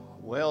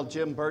Well,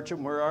 Jim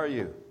Bertram, where are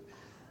you?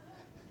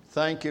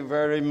 Thank you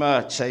very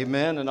much.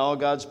 Amen. And all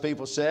God's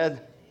people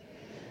said,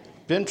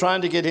 been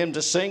trying to get him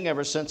to sing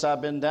ever since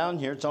I've been down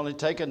here. It's only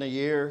taken a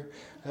year.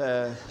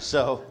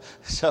 So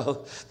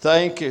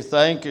thank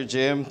you,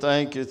 Jim.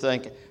 Thank you.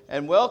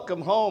 And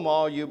welcome home,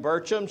 all you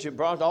Bertrams. You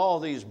brought all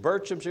these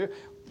Bertrams here.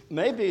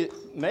 Maybe,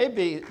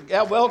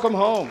 yeah, welcome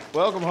home.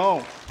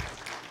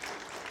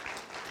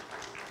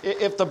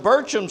 If the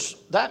Bertrams,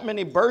 that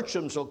many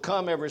Bertrams will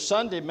come every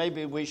Sunday,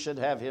 maybe we should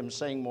have him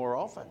sing more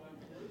often.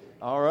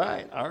 All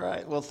right.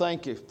 Well,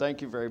 thank you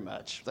very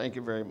much.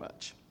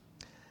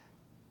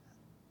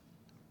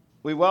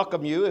 We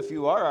welcome you if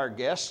you are our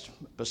guest.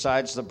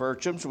 Besides the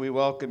Bertrams, we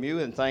welcome you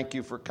and thank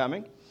you for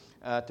coming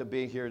to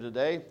be here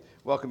today.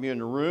 Welcome you in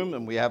the room,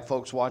 and we have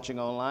folks watching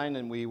online,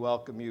 and we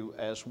welcome you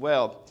as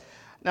well.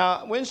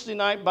 Now, Wednesday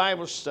night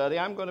Bible study,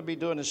 I'm going to be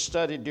doing a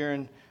study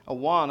during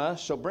Awana,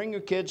 so bring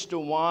your kids to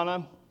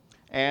Awana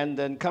and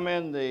then come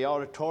in the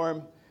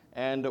auditorium,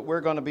 and we're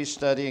going to be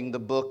studying the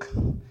book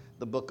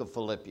of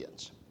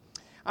Philippians.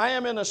 I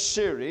am in a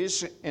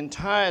series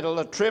entitled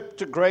A Trip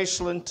to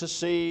Graceland to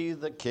See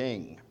the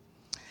King.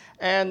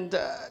 And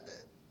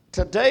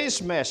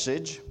today's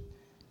message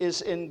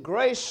is in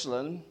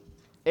Graceland,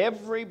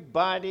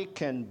 everybody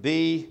can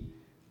be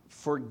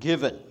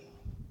forgiven.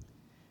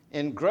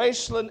 In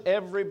Graceland,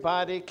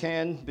 everybody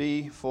can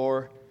be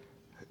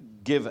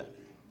forgiven.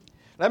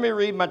 Let me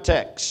read my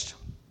text.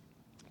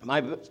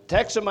 My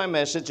text of my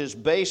message is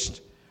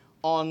based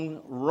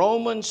on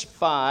Romans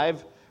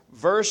 5,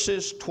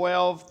 verses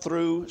 12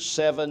 through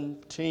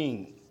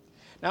 17.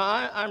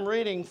 Now, I'm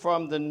reading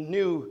from the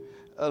New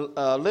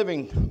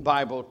Living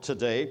Bible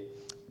today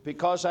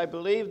because I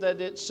believe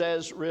that it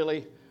says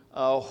really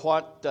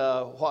what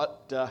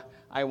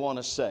I want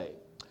to say.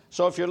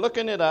 So if you're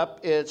looking it up,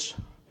 it's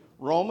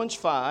Romans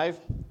 5,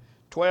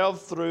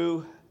 12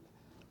 through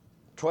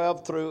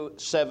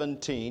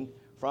 17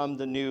 from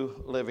the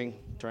New Living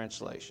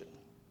Translation.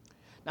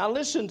 Now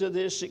listen to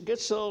this. It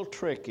gets a little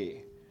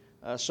tricky.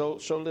 So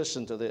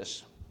listen to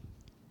this.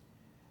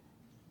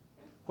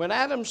 When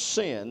Adam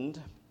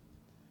sinned,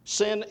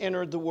 sin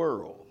entered the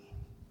world.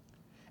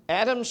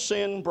 Adam's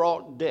sin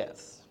brought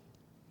death.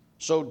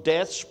 So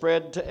death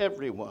spread to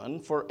everyone,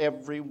 for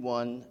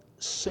everyone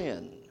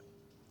sinned.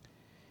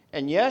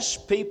 And yes,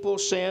 people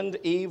sinned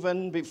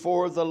even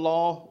before the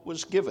law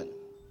was given.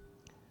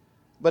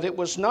 But it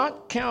was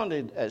not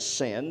counted as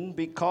sin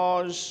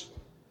because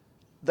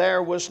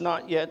there was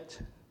not yet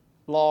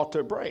law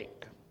to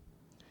break.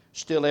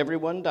 Still,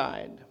 everyone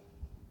died.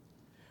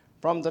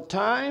 From the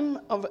time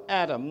of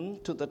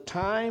Adam to the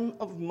time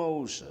of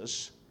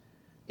Moses,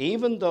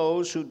 even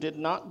those who did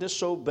not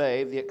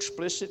disobey the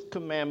explicit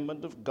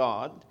commandment of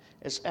God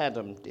as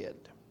Adam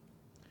did.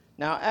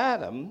 Now,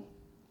 Adam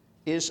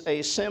is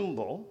a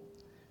symbol,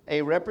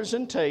 a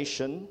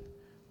representation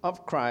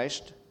of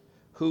Christ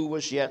who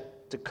was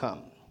yet to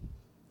come.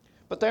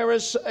 But there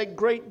is a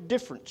great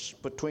difference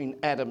between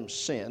Adam's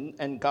sin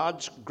and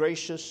God's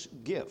gracious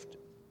gift.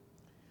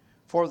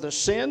 For the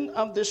sin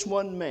of this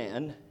one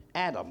man,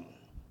 Adam,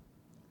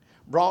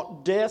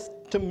 brought death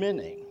to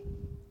many.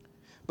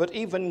 But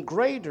even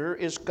greater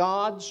is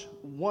God's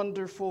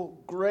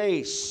wonderful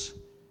grace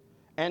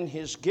and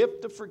his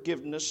gift of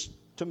forgiveness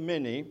to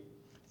many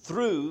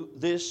through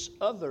this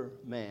other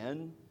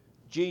man,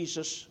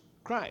 Jesus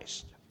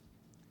Christ.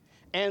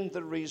 And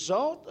the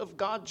result of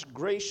God's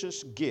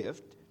gracious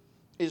gift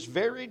is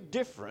very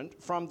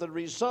different from the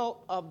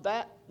result of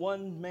that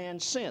one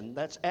man's sin.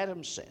 That's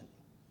Adam's sin.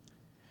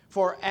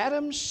 For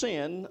Adam's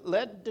sin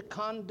led to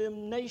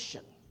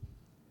condemnation.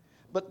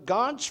 But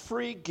God's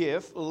free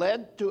gift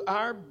led to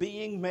our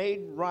being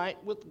made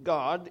right with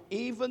God,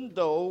 even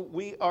though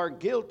we are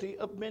guilty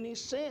of many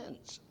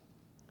sins.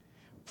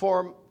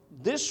 For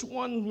this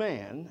one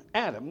man,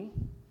 Adam,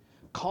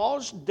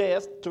 caused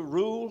death to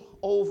rule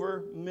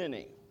over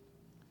many.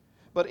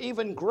 But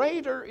even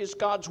greater is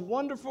God's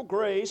wonderful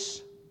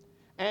grace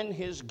and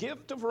his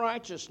gift of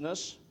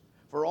righteousness,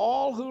 for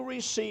all who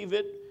receive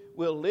it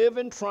will live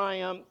in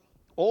triumph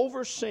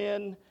over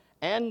sin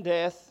and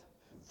death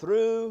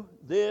through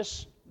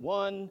this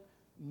one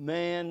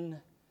man,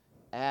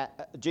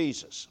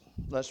 Jesus.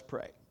 Let's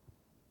pray.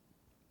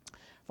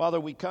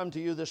 Father, we come to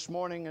you this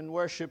morning and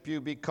worship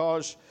you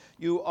because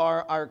you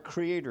are our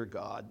Creator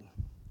God,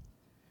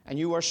 and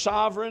you are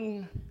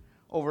sovereign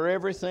over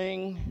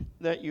everything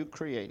that you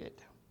created.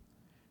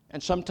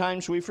 And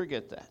sometimes we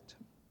forget that.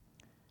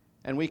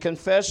 And we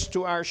confess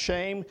to our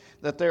shame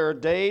that there are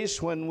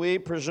days when we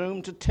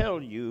presume to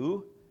tell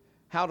you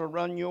how to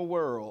run your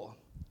world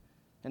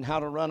and how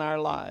to run our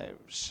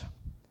lives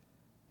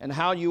and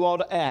how you ought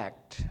to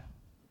act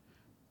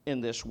in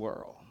this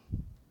world.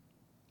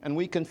 And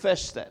we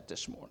confess that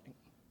this morning.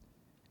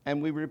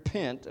 And we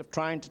repent of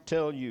trying to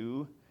tell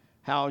you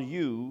how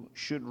you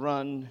should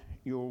run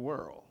your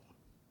world.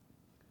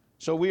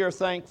 So we are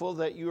thankful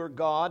that you are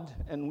God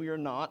and we are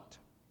not.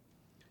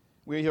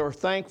 We are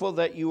thankful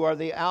that you are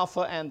the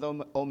Alpha and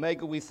the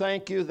Omega. We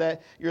thank you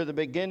that you're the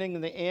beginning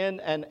and the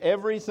end and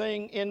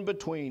everything in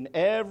between,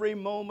 every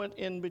moment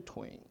in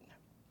between.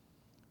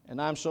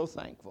 And I'm so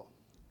thankful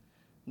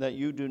that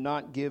you do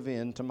not give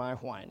in to my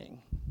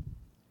whining.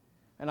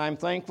 And I'm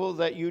thankful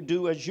that you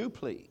do as you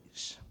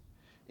please,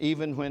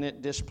 even when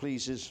it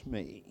displeases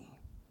me.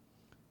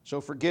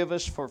 So forgive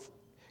us for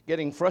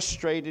getting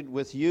frustrated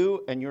with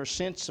you, and your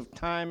sense of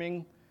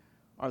timing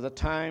are the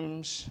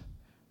times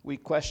we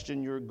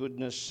question your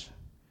goodness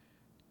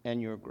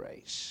and your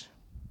grace.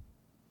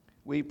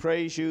 We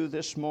praise you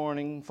this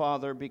morning,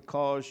 Father,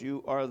 because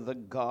you are the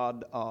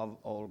God of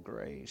all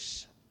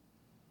grace.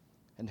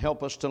 And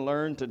help us to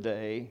learn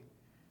today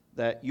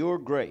that your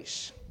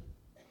grace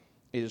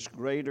is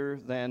greater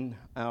than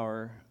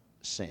our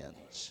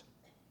sins.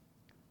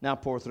 Now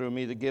pour through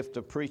me the gift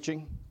of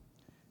preaching.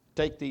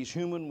 Take these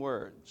human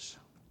words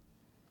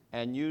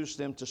and use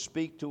them to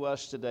speak to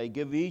us today.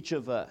 Give each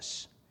of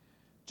us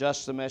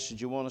just the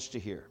message you want us to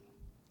hear.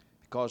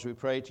 Because we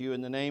pray to you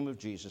in the name of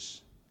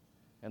Jesus.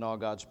 And all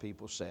God's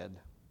people said,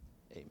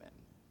 amen.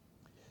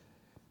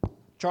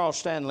 Charles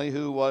Stanley,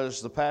 who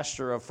was the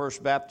pastor of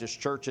First Baptist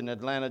Church in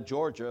Atlanta,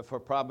 Georgia for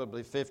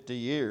probably 50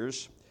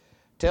 years,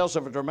 tells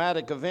of a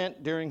dramatic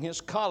event during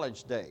his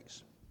college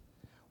days.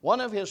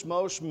 One of his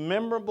most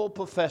memorable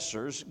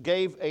professors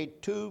gave a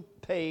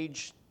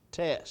 2-page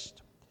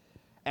test.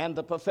 And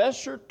the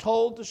professor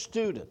told the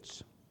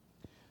students,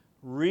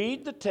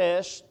 read the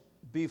test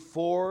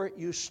before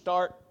you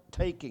start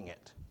taking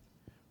it.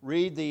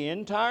 Read the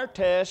entire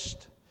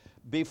test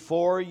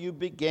before you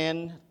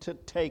begin to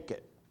take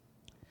it.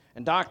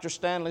 And Dr.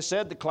 Stanley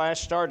said the class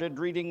started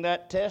reading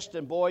that test,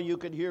 and boy, you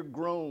could hear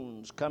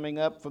groans coming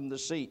up from the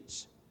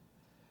seats.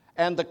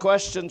 And the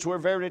questions were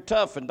very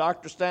tough. And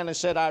Dr. Stanley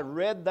said, I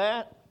read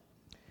that,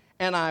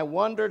 and I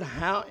wondered,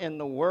 how in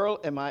the world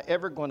am I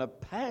ever going to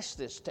pass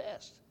this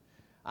test?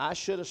 I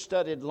should have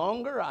studied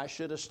longer. I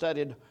should have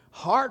studied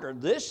harder.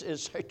 This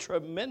is a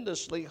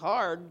tremendously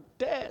hard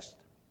test.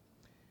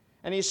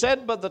 And he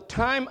said, by the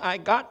time I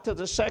got to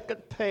the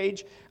second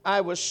page,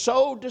 I was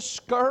so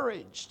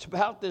discouraged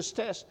about this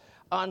test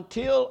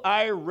until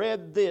I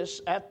read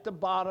this at the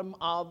bottom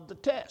of the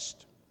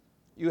test.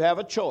 You have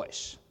a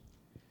choice.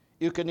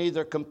 You can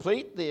either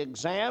complete the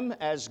exam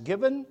as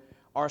given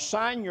or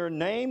sign your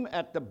name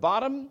at the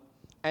bottom,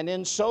 and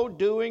in so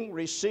doing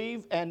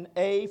receive an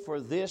A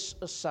for this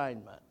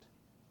assignment.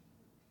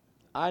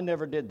 I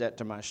never did that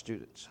to my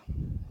students.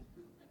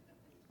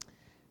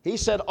 He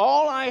said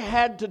all I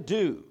had to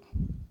do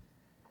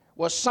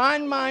was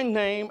sign my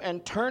name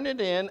and turn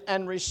it in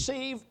and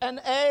receive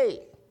an A.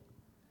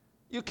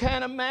 You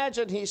can't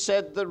imagine, he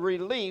said, the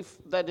relief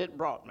that it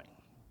brought me.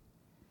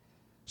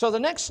 So the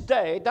next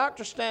day,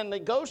 Dr. Stanley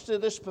goes to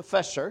this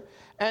professor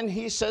and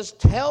he says,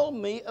 tell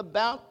me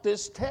about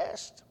this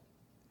test.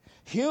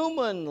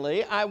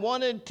 Humanly, I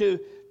wanted to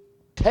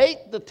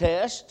take the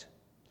test,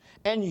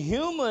 and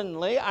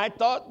humanly, I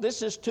thought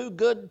this is too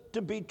good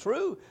to be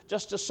true,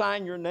 just to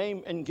sign your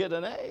name and get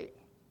an A.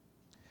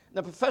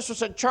 The professor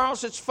said,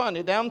 Charles, it's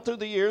funny. Down through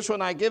the years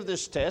when I give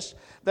this test,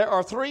 there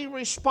are 3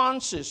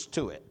 responses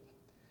to it.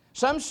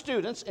 Some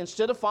students,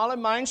 instead of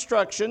following my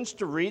instructions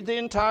to read the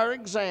entire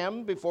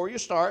exam before you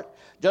start,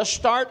 just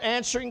start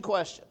answering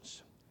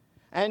questions.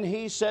 And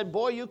he said,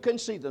 boy, you can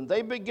see them.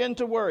 They begin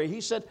to worry. He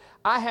said,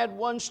 I had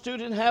one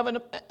student have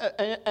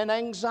an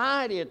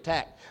anxiety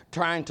attack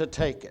trying to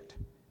take it.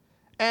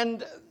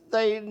 And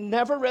they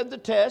never read the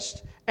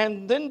test,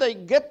 and then they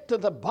get to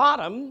the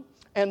bottom,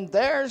 and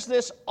there's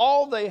this,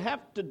 all they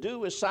have to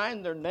do is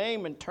sign their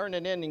name and turn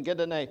it in and get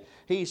an A.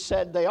 He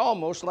said they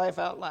almost laugh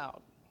out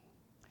loud.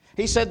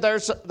 He said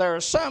there are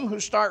some who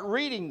start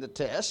reading the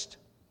test,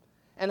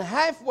 and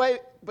halfway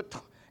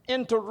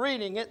into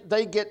reading it,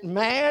 they get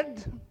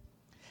mad,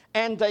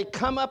 and they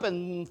come up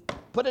and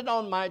put it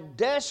on my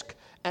desk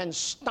and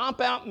stomp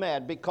out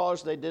mad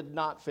because they did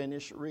not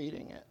finish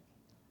reading it.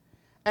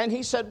 And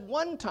he said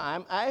one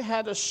time I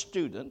had a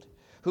student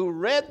who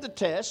read the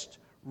test,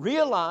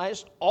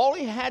 realized all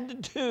he had to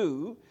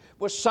do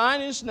was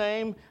sign his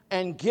name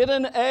and get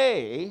an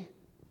A,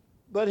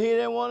 but he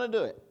didn't want to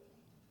do it.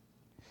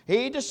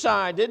 He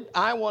decided,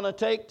 I want to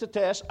take the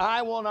test.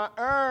 I want to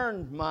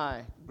earn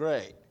my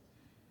grade.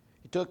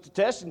 He took the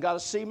test and got a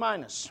C-,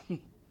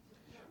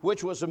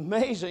 which was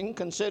amazing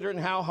considering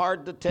how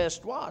hard the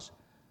test was.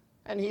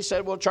 And he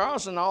said, well,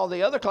 Charles and all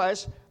the other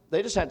class,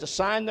 they just had to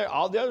sign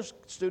all the other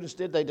students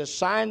did, they just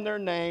signed their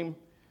name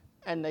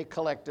and they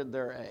collected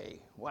their A.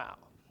 Wow.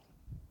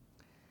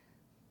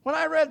 When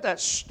I read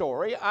that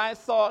story, I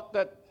thought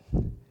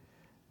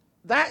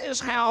that is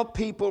how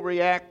people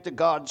react to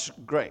God's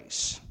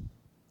grace.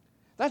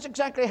 That's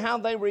exactly how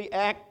they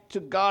react to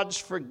God's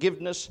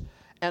forgiveness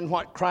and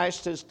what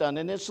Christ has done.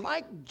 And it's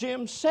like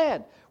Jim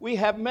said, we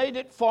have made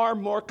it far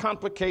more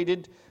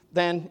complicated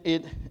than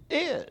it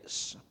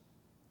is.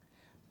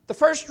 The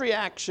first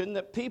reaction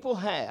that people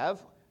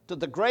have to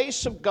the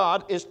grace of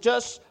God is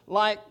just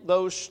like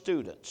those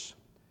students.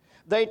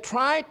 They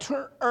try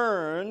to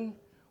earn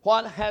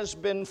what has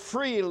been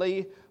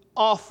freely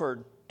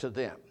offered to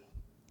them.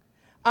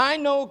 I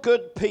know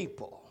good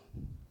people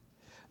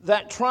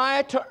that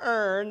try to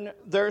earn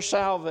their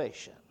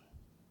salvation.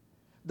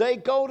 They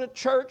go to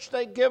church,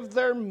 they give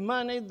their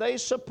money, they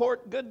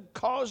support good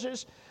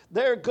causes.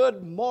 They're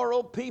good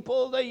moral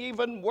people. They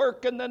even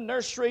work in the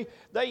nursery.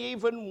 They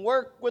even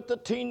work with the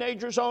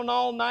teenagers on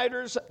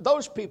all-nighters.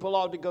 Those people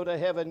ought to go to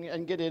heaven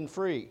and get in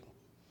free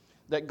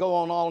that go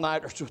on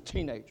all-nighters with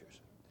teenagers.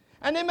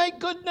 And they make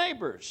good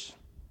neighbors.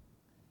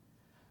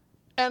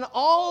 And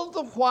all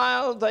the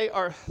while they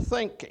are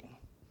thinking,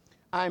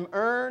 I'm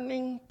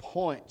earning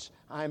points.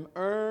 I'm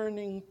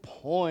earning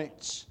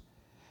points.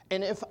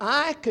 And if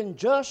I can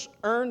just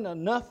earn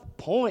enough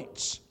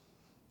points,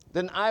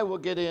 then I will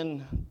get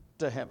into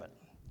heaven.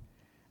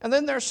 And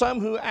then there's some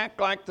who act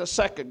like the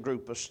second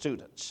group of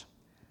students.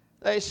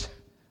 They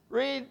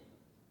read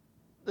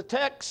the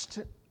text,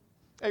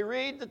 they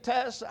read the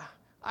test,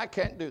 I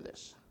can't do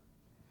this.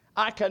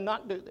 I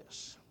cannot do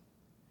this.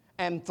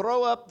 And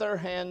throw up their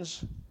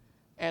hands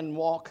and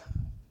walk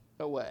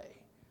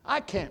away. I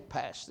can't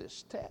pass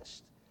this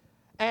test.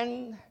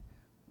 And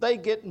they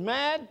get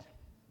mad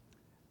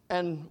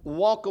and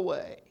walk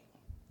away.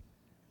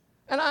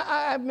 And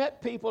I've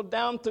met people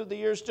down through the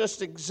years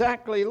just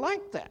exactly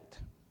like that.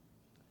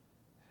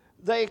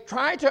 They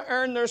try to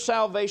earn their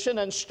salvation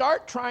and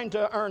start trying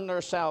to earn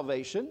their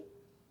salvation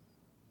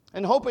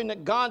and hoping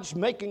that God's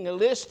making a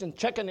list and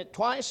checking it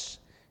twice,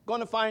 going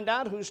to find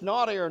out who's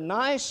naughty or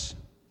nice,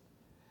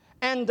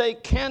 and they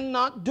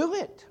cannot do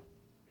it.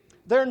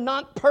 They're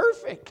not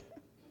perfect,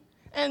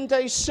 and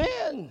they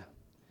sin,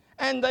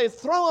 and they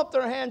throw up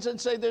their hands and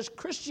say, this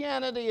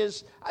Christianity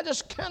is, I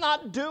just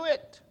cannot do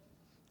it.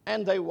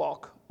 And they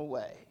walk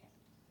away.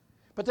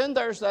 But then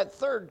there's that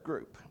third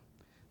group.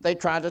 They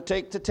try to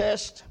take the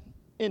test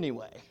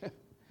anyway.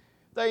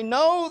 They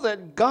know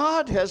that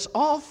God has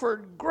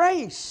offered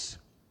grace.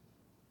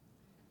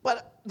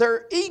 But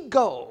their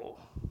ego,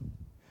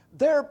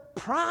 their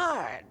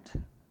pride,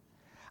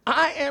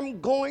 I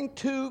am going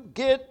to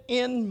get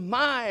in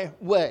my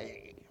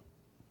way.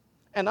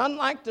 And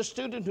unlike the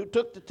student who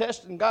took the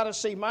test and got a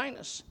C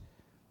minus,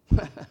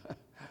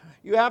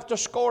 you have to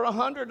score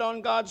 100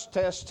 on God's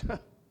test.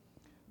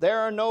 There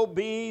are no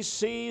B's,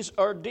 C's,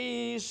 or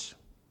D's.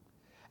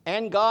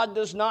 And God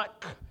does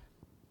not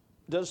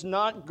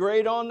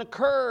grade on the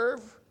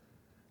curve.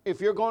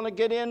 If you're going to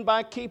get in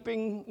by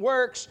keeping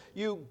works,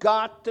 you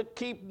got to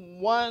keep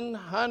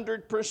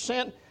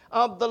 100%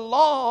 of the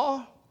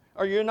law,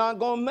 or you're not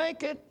going to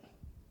make it.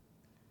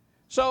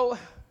 So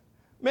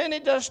many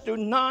just do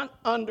not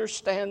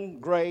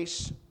understand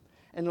grace.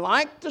 And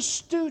like the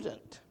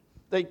student,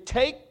 they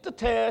take the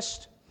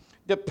test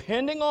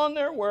depending on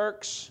their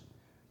works,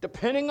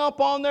 depending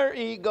upon their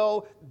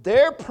ego,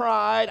 their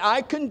pride,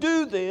 I can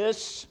do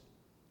this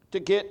to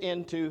get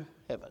into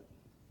heaven.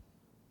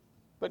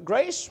 But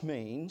grace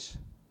means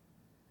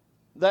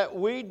that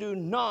we do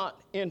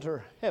not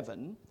enter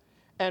heaven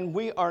and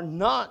we are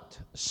not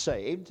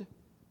saved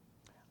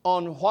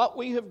on what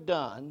we have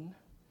done.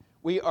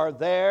 We are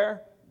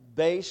there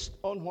based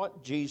on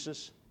what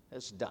Jesus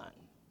has done.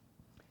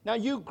 Now,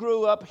 you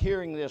grew up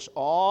hearing this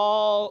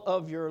all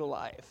of your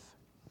life.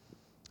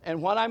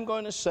 And what I'm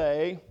going to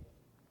say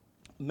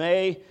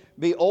may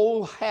be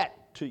old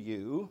hat to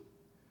you,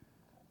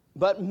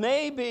 but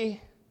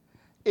maybe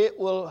you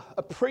will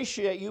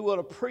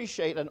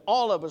appreciate, and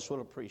all of us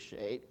will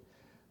appreciate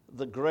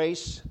the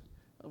grace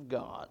of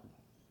God.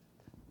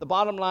 The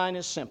bottom line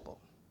is simple.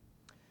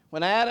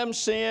 When Adam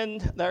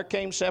sinned, there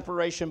came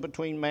separation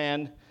between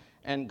man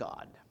and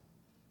God.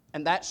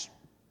 And that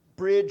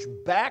bridge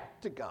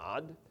back to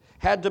God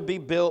had to be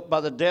built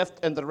by the death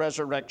and the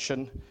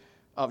resurrection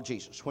of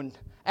Jesus. When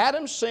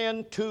Adam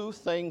sinned, two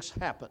things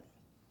happened.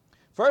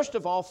 First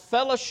of all,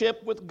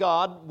 fellowship with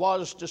God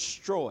was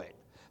destroyed.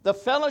 The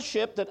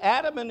fellowship that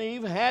Adam and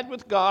Eve had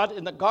with God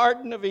in the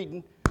Garden of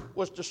Eden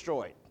was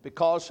destroyed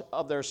because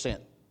of their sin.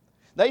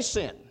 They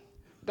sinned.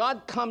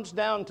 God comes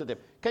down to them.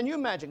 Can you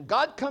imagine?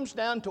 God comes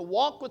down to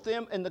walk with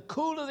them in the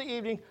cool of the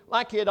evening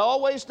like He had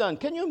always done.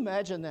 Can you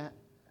imagine that?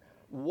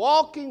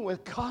 Walking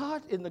with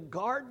God in the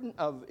Garden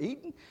of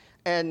Eden,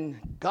 and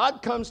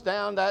God comes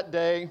down that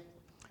day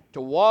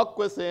to walk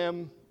with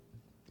them.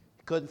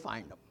 He couldn't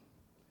find them.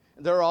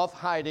 They're off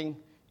hiding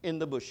in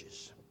the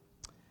bushes.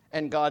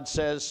 And God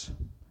says,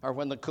 or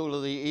when the cool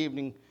of the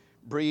evening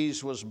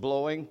breeze was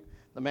blowing,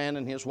 the man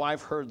and his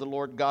wife heard the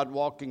Lord God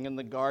walking in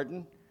the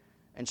garden.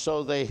 And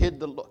so they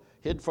hid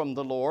from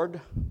the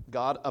Lord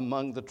God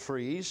among the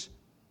trees.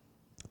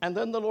 And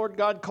then the Lord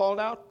God called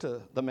out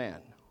to the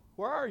man,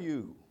 "Where are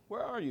you?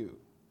 Where are you?"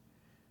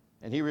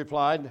 And he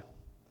replied,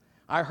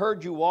 "I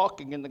heard you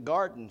walking in the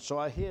garden, so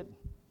I hid.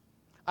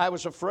 I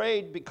was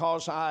afraid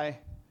because I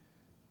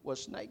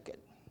was naked."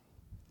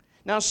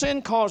 Now,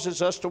 sin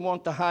causes us to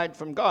want to hide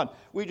from God.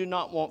 We do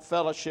not want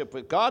fellowship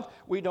with God.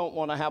 We don't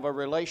want to have a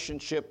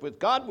relationship with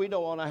God. We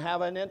don't want to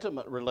have an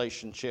intimate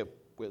relationship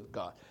with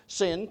God.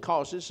 Sin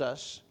causes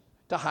us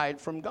to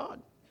hide from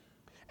God.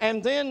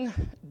 And then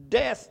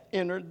death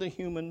entered the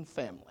human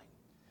family.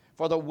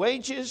 For the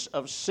wages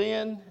of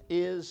sin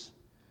is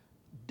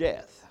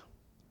death.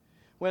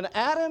 When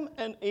Adam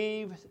and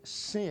Eve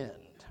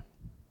sinned,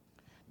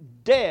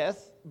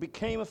 death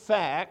became a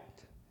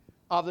fact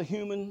of the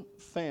human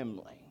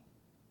family.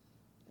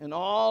 And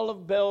all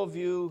of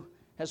Bellevue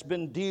has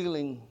been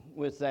dealing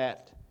with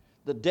that,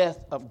 the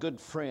death of good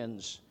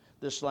friends,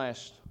 this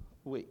last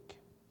week.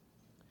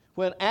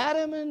 When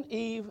Adam and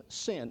Eve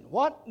sinned,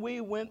 what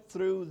we went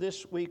through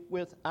this week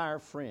with our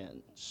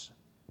friends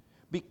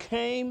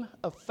became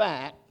a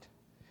fact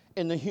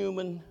in the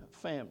human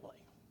family.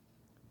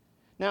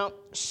 Now,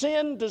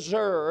 sin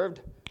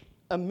deserved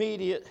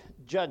immediate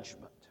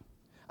judgment,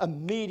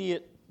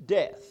 immediate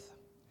death.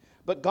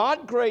 But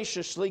God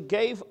graciously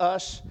gave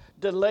us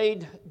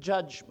delayed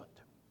judgment.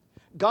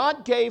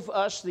 God gave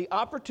us the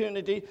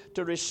opportunity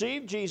to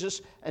receive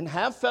Jesus and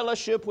have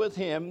fellowship with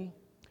Him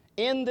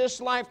in this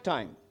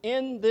lifetime.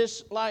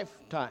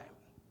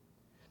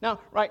 Now,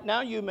 right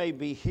now you may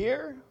be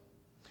here.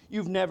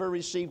 You've never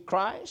received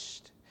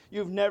Christ.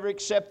 You've never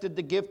accepted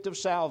the gift of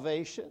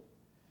salvation.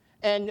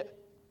 And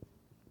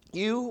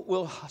you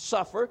will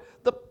suffer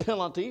the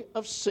penalty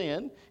of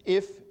sin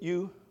if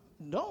you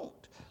don't.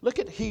 Look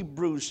at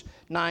Hebrews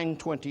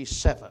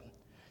 9:27.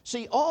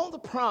 See, all the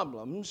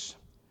problems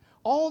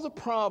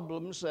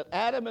that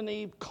Adam and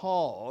Eve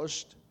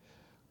caused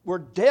were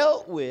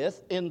dealt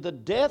with in the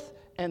death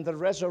and the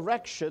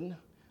resurrection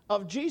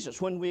of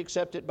Jesus when we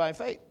accept it by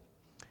faith.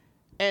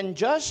 And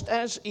just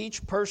as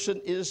each person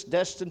is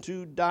destined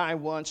to die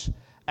once,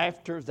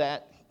 after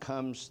that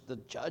comes the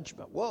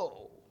judgment.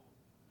 Whoa,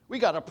 we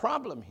got a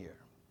problem here.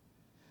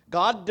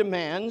 God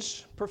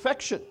demands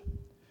perfection,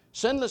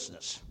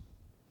 sinlessness.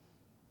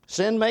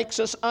 Sin makes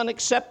us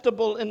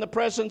unacceptable in the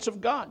presence of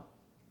God.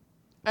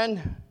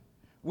 And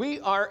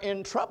we are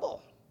in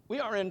trouble. We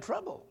are in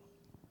trouble.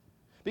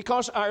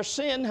 Because our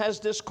sin has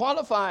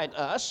disqualified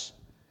us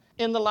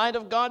in the light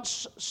of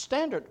God's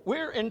standard.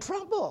 We're in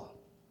trouble.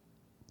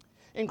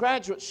 In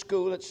graduate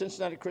school at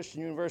Cincinnati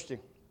Christian University,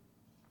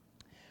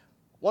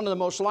 one of the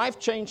most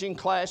life-changing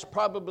class,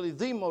 probably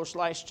the most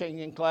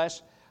life-changing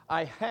class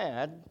I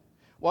had,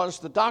 was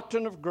the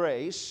Doctrine of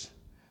Grace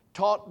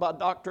taught by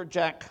Dr.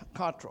 Jack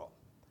Cottrell.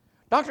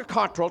 Dr.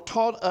 Cottrell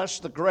taught us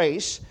the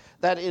grace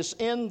that is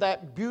in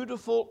that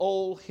beautiful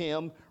old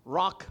hymn,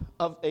 Rock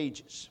of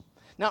Ages.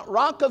 Now,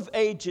 Rock of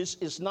Ages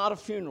is not a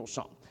funeral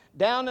song.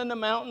 Down in the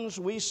mountains,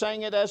 we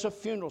sang it as a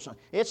funeral song.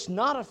 It's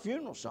not a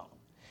funeral song.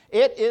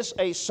 It is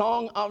a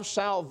song of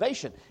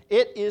salvation.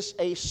 It is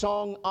a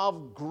song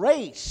of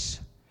grace.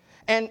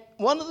 And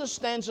one of the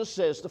stanzas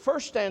says, the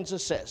first stanza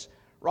says,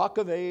 Rock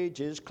of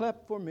Ages,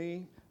 clap for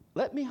me,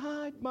 let me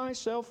hide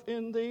myself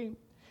in thee.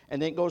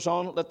 And then it goes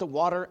on, let the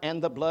water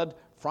and the blood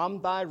from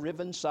thy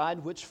riven side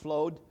which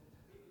flowed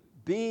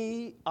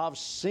be of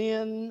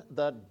sin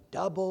the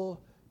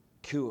double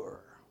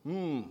cure.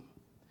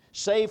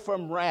 Save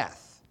from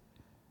wrath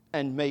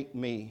and make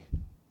me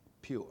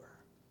pure.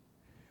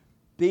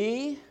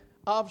 Be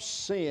of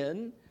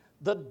sin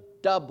the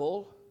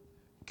double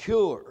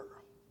cure.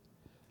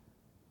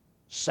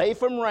 Save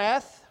from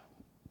wrath,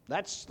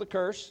 that's the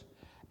curse,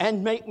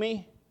 and make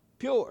me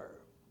pure.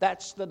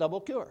 That's the double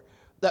cure.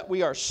 That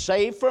we are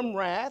saved from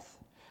wrath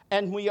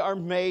and we are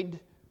made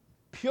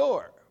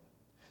pure.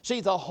 See,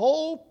 the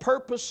whole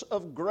purpose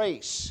of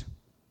grace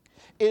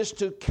is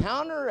to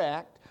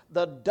counteract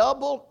the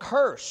double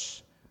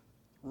curse.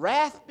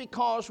 Wrath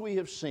because we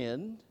have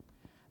sinned,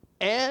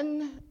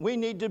 and we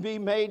need to be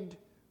made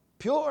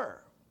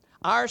pure.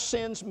 Our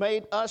sins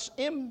made us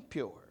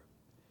impure.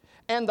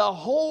 And the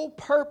whole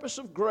purpose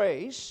of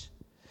grace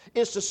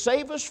is to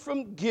save us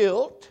from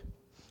guilt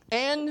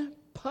and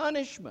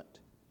punishment.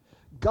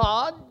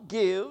 God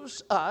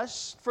gives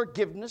us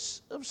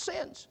forgiveness of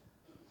sins,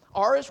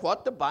 or is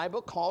what the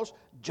Bible calls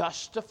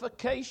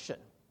justification.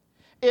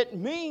 It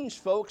means,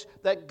 folks,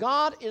 that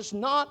God is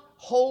not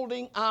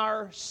holding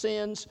our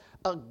sins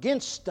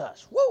against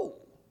us. Whoa!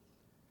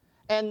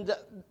 And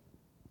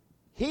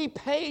He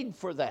paid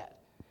for that.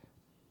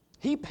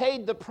 He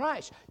paid the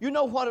price. You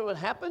know what would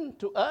happen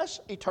to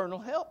us? Eternal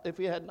hell if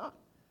He had not.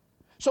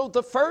 So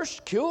the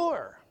first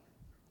cure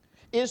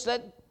is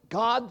that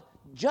God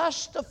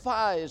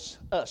justifies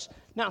us.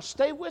 Now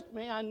stay with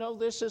me. I know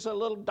this is a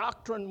little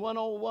Doctrine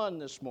 101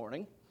 this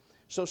morning.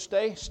 So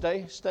stay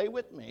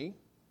with me.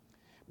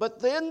 But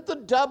then the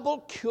double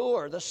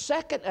cure, the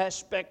second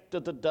aspect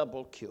of the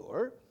double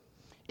cure,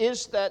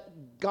 is that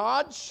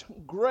God's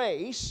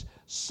grace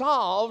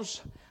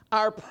solves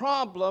our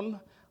problem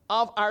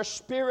of our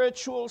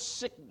spiritual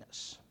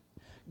sickness.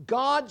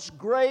 God's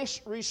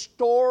grace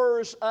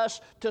restores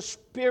us to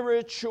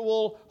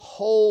spiritual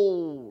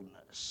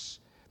wholeness,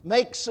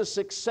 makes us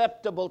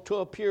acceptable to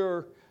a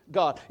pure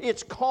God.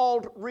 It's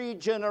called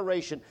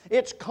regeneration.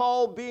 It's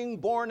called being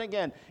born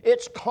again.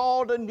 It's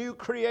called a new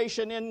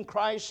creation in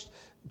Christ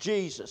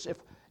Jesus. If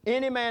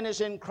any man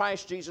is in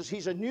Christ Jesus,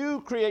 he's a new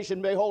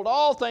creation. Behold,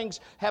 all things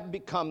have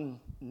become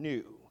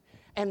new.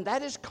 And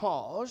that is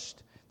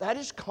caused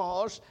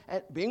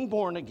at being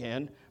born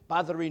again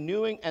by the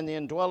renewing and the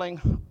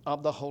indwelling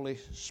of the Holy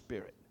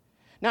Spirit.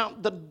 Now,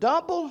 the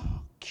double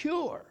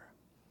cure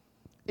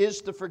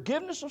is the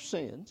forgiveness of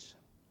sins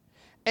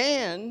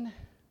and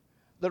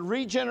the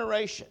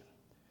regeneration,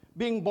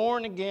 being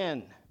born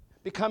again,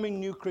 becoming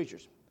new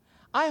creatures.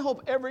 I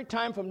hope every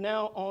time from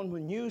now on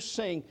when you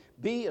sing,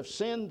 "Be of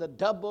sin the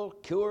double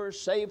cure,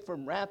 save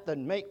from wrath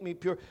and make me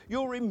pure,"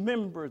 you'll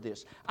remember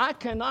this. I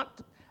can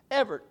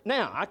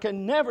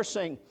never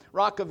sing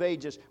Rock of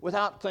Ages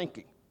without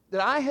thinking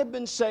that I have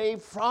been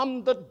saved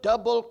from the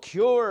double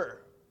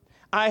cure.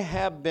 I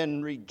have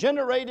been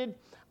regenerated,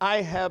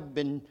 I have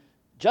been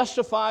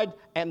justified,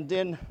 and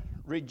then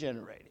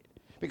regenerated.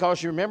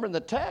 Because you remember in the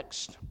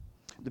text,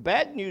 the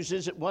bad news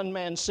is that one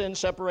man's sin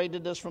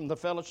separated us from the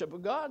fellowship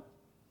of God.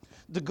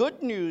 The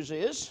good news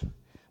is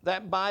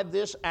that by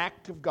this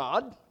act of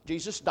God,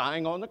 Jesus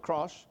dying on the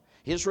cross,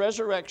 his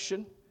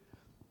resurrection,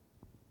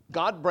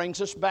 God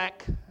brings us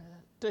back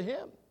to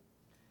him.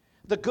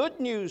 The good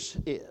news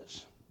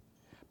is,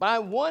 by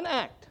one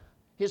act,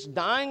 his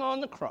dying on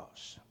the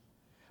cross,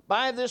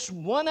 by this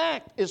one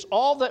act is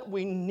all that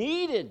we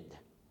needed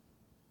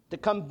to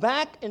come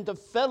back into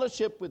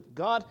fellowship with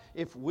God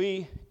if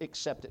we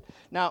accept it.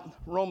 Now,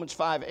 Romans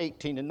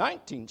 5:18 and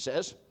 19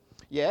 says,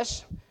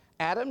 yes,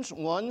 Adam's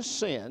one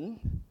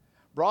sin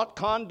brought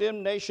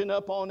condemnation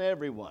upon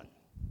everyone.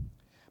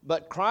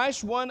 But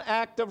Christ's one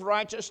act of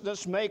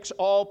righteousness makes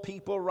all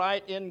people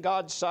right in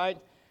God's sight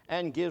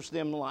and gives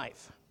them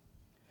life.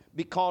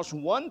 Because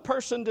one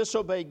person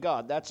disobeyed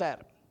God, that's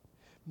Adam,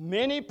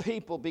 many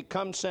people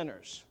become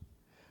sinners.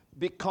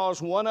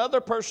 Because one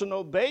other person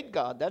obeyed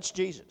God, that's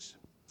Jesus,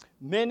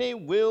 many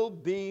will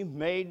be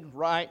made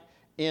right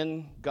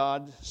in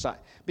God's sight.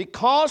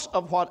 Because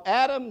of what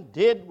Adam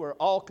did, we're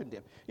all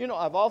condemned. You know,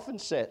 I've often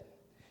said,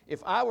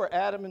 if I were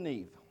Adam and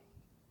Eve,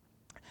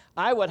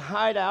 I would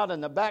hide out in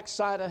the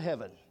backside of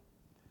heaven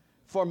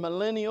for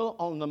millennial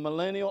on the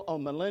millennial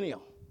on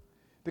millennial.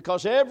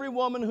 Because every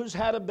woman who's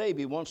had a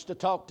baby wants to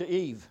talk to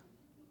Eve.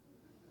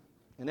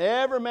 And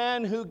every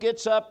man who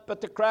gets up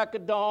at the crack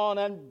of dawn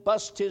and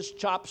busts his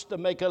chops to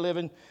make a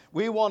living,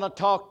 we want to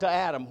talk to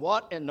Adam.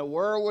 What in the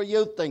world were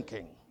you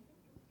thinking?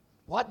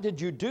 What did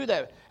you do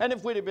that? And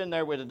if we'd have been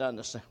there, we'd have done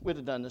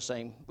the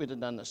same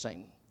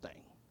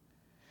thing.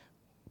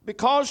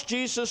 Because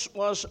Jesus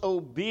was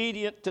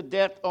obedient to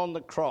death on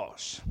the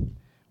cross,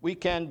 we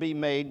can be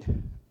made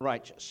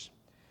righteous.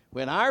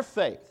 When our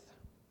faith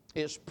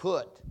is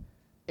put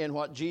in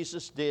what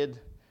Jesus did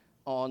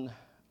on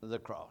the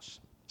cross.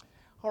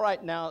 All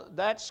right, now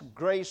that's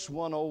Grace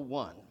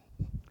 101.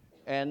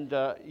 And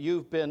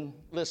you've been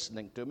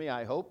listening to me,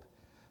 I hope.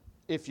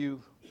 If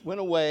you went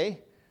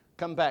away,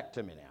 come back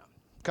to me now.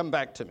 Come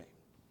back to me.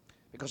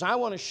 Because I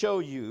want to show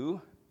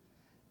you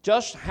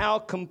just how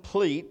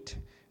complete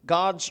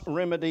God's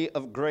remedy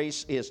of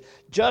grace is.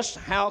 Just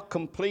how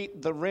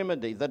complete the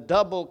remedy, the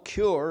double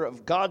cure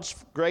of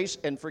God's grace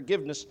and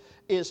forgiveness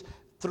is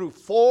through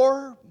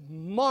 4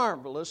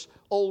 marvelous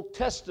Old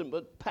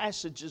Testament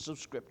passages of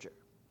Scripture.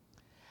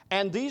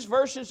 And these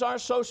verses are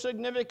so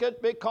significant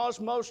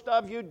because most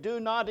of you do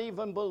not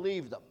even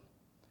believe them.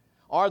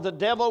 Or the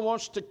devil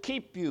wants to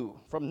keep you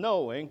from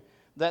knowing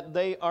that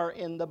they are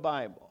in the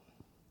Bible.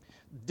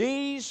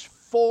 These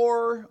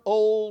 4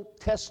 Old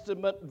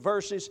Testament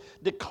verses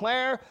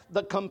declare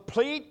the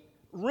complete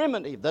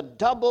remedy, the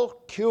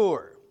double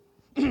cure.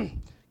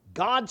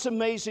 God's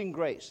amazing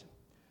grace,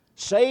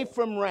 save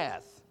from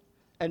wrath,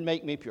 and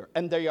make me pure.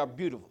 And they are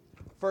beautiful.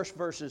 First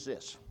verse is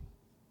this.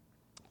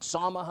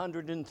 Psalm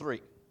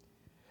 103.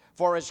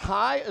 For as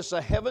high as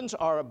the heavens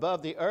are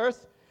above the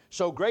earth,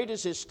 so great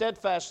is his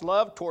steadfast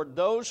love toward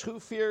those who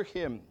fear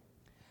him.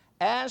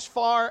 As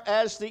far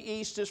as the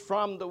east is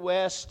from the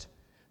west,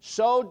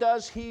 so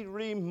does he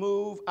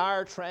remove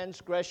our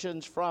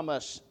transgressions from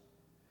us.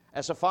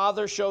 As a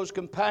father shows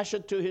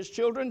compassion to his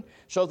children,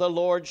 so the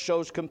Lord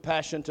shows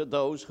compassion to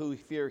those who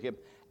fear him.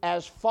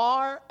 As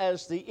far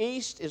as the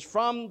east is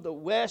from the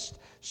west,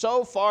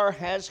 so far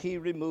has he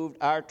removed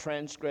our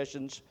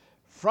transgressions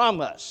from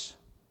us.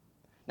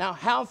 Now,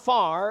 how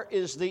far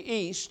is the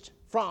east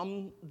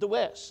from the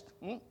west?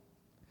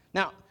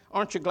 Now,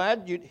 aren't you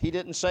glad he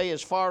didn't say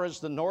as far as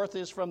the north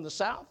is from the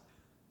south?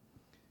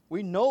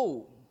 We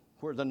know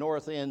where the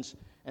north ends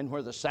and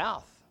where the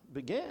south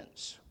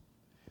begins.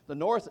 The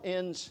north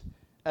ends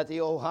at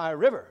the Ohio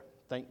River,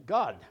 thank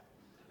God.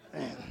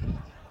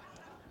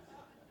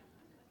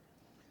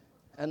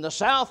 And the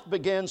south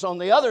begins on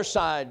the other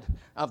side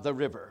of the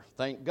river,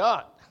 thank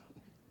God.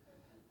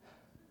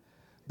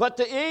 But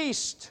the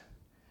east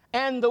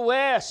and the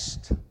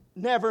west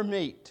never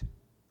meet.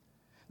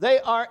 They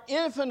are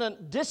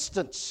infinite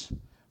distance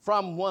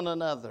from one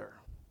another.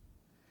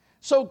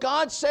 So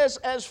God says,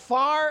 as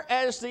far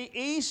as the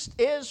east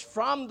is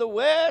from the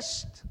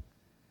west,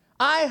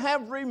 I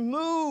have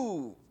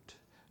removed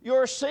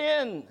your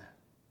sin.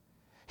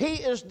 He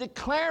is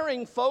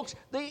declaring, folks,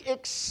 the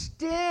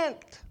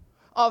extent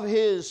of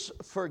his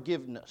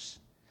forgiveness.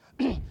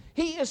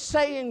 He is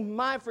saying,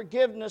 my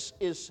forgiveness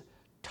is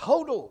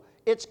total,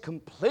 it's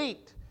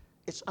complete,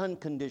 it's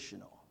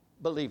unconditional.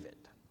 Believe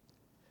it.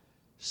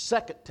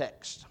 Second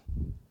text,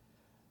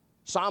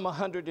 Psalm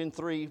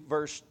 103,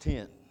 verse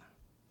 10.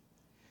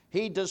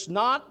 He does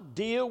not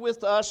deal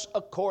with us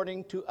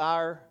according to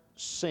our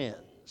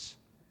sins.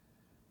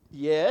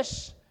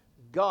 Yes,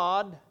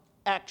 God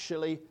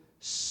actually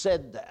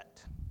said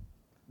that.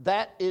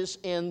 That is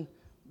in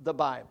the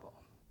Bible.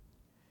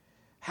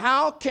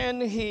 How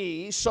can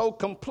he so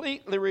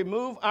completely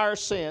remove our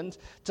sins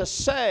to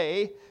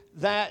say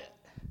that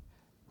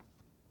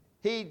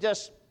he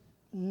just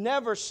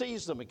never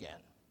sees them again?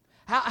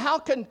 How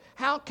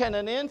can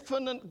an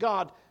infinite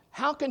God,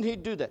 how can he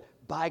do that?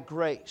 By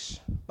grace.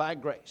 By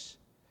grace.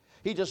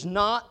 He does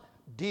not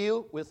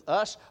deal with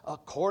us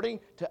according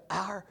to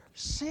our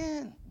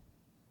sin.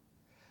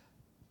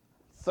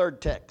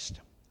 Third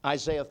text,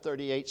 Isaiah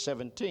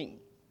 38:17.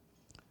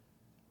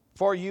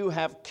 For you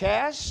have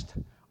cast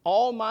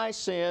all my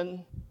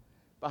sin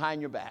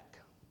behind your back.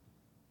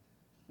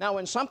 Now,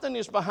 when something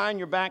is behind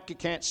your back, you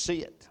can't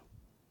see it.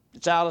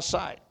 It's out of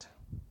sight.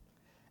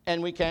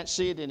 And we can't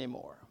see it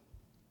anymore.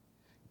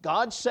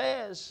 God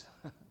says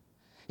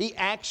he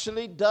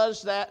actually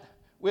does that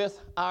with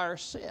our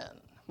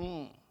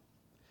sin.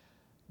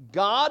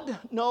 God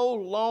no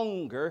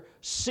longer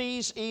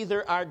sees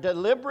either our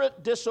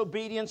deliberate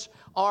disobedience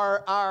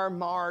or our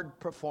marred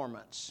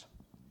performance.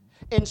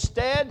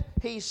 Instead,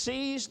 he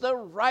sees the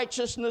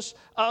righteousness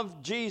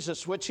of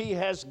Jesus, which he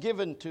has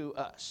given to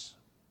us.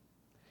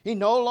 He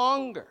no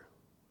longer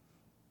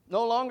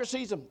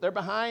sees them. They're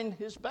behind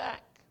his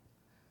back.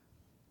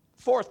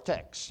 Fourth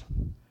text,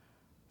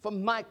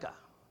 from Micah,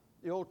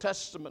 the Old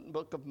Testament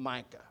book of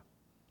Micah.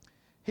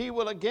 He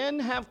will again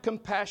have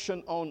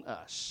compassion on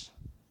us.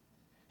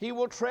 He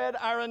will tread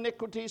our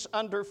iniquities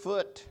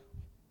underfoot.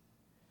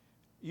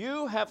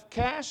 You have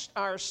cast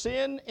our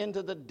sin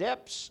into the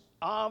depths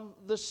of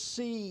the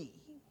sea.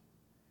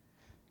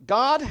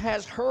 God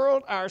has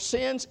hurled our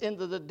sins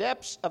into the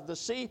depths of the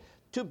sea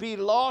to be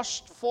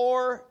lost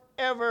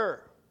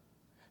forever,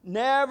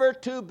 never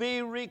to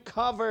be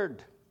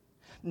recovered,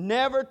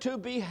 never to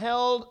be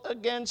held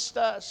against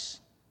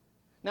us.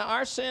 Now,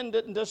 our sin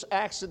didn't just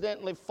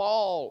accidentally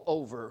fall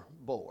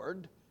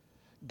overboard.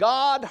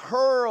 God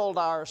hurled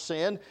our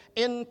sin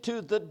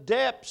into the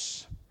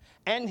depths,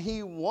 and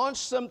he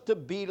wants them to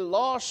be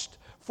lost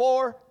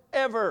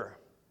forever.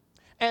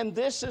 And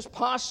this is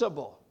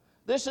possible.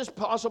 This is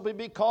possible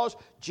because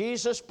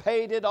Jesus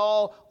paid it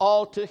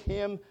all to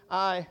him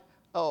I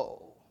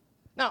owe.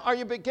 Now, are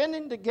you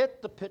beginning to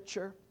get the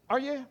picture? Are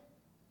you?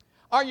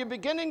 Are you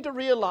beginning to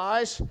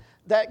realize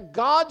that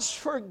God's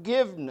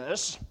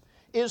forgiveness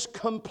is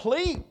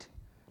complete?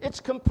 It's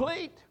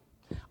complete.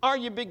 Are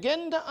you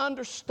beginning to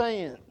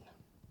understand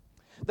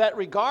that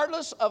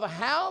regardless of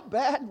how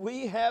bad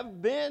we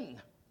have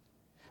been,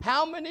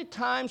 how many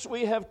times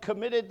we have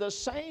committed the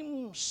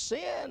same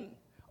sin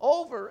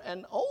over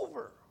and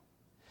over,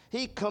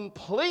 he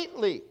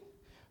completely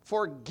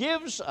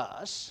forgives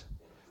us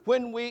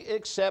when we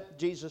accept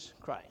Jesus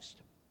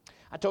Christ?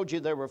 I told you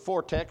there were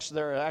 4 texts.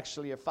 There are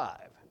actually 5.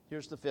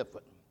 Here's the 5th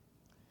one.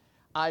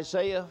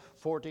 Isaiah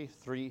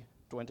 43:25.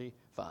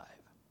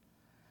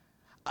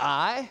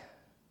 I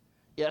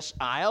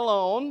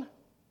alone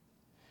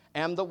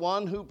am the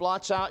one who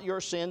blots out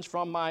your sins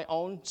for my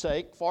own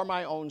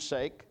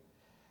sake,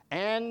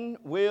 and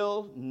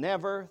will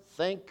never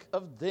think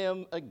of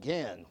them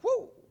again.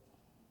 Woo!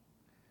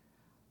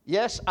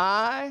 Yes,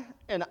 I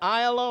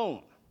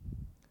alone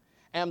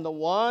am the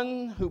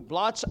one who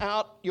blots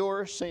out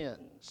your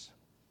sins.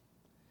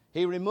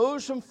 He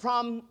removes them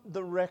from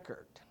the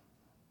record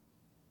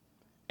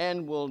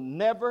and will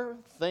never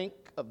think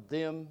of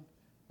them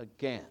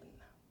again.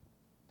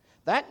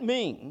 That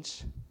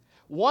means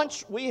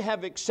once we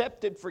have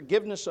accepted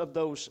forgiveness of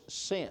those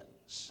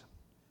sins,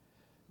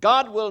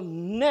 God will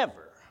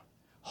never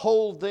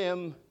hold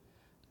them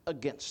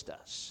against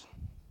us.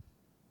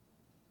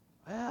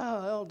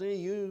 Well, LD,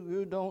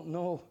 you don't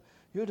know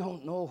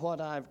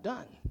what I've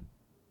done.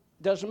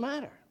 It doesn't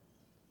matter.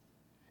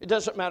 It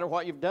doesn't matter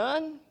what you've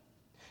done.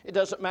 It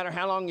doesn't matter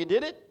how long you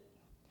did it.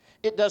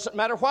 It doesn't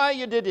matter why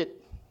you did it.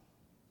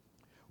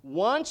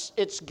 Once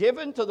it's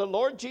given to the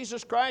Lord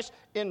Jesus Christ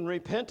in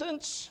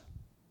repentance,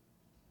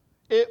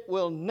 it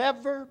will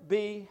never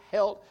be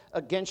held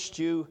against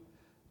you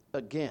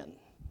again.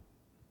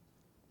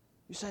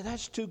 You say,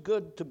 that's too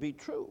good to be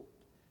true.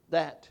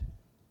 That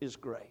is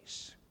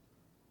grace.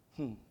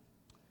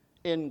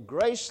 In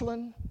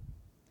Graceland,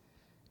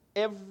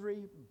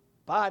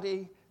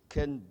 everybody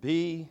can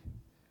be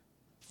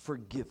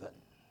forgiven.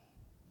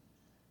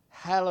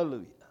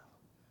 Hallelujah.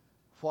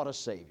 What a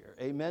Savior.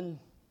 Amen.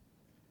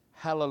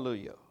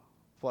 Hallelujah.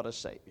 What a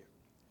Savior.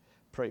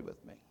 Pray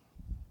with me.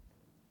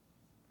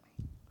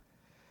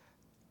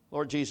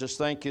 Lord Jesus,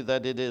 thank you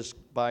that it is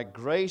by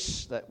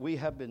grace that we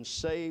have been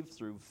saved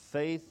through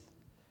faith,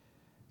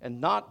 and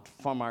not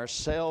from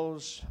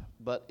ourselves,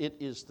 but it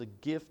is the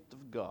gift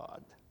of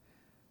God.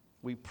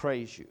 We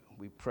praise you.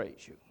 We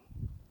praise you.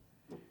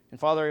 And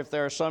Father, if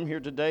there are some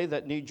here today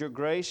that need your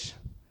grace,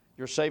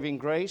 your saving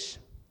grace,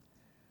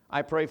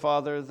 I pray,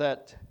 Father,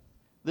 that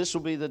this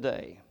will be the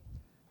day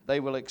they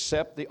will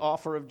accept the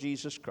offer of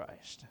Jesus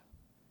Christ.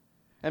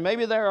 And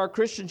maybe there are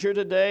Christians here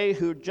today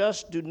who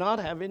just do not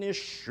have any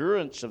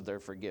assurance of their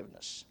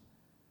forgiveness.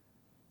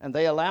 And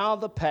they allow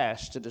the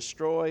past to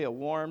destroy a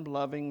warm,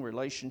 loving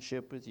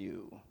relationship with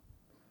you.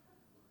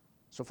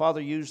 So,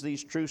 Father, use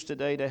these truths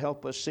today to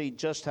help us see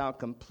just how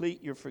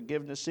complete your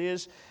forgiveness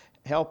is.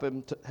 Help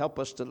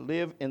us to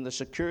live in the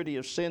security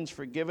of sins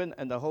forgiven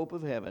and the hope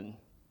of heaven.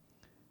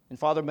 And,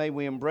 Father, may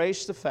we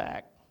embrace the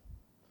fact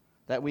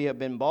that we have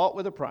been bought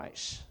with a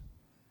price,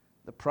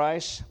 the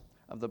price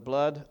of the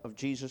blood of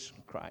Jesus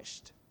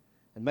Christ.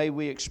 And may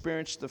we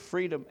experience the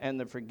freedom and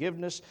the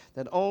forgiveness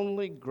that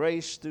only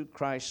grace through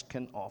Christ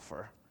can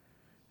offer.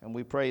 And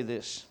we pray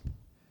this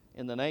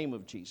in the name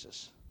of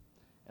Jesus.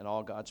 And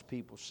all God's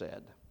people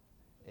said,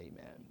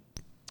 amen.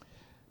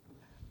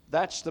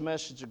 That's the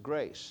message of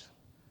grace.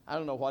 I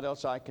don't know what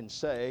else I can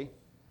say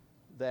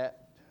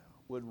that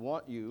would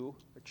want you,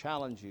 or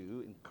challenge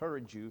you,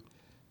 encourage you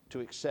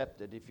to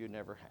accept it if you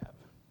never have.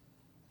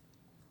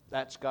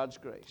 That's God's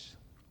grace,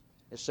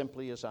 as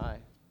simply as I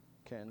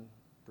can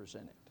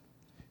present it.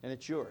 And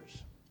it's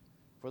yours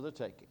for the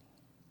taking,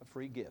 a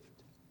free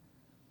gift,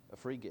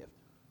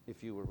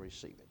 if you will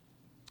receive it.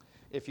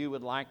 If you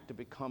would like to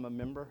become a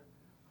member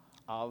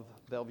of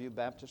Bellevue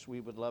Baptist,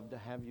 we would love to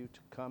have you to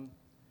come.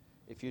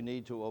 If you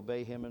need to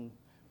obey him in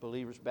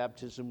believer's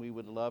baptism, we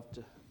would love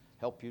to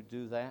help you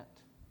do that.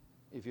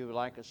 If you would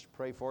like us to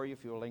pray for you,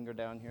 if you'll linger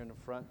down here in the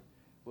front,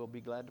 we'll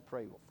be glad to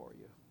pray for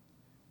you.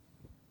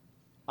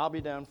 I'll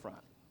be down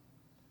front.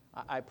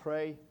 I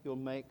pray you'll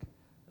make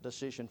a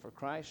decision for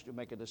Christ. You'll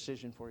make a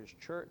decision for his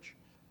church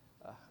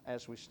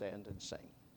as we stand and sing.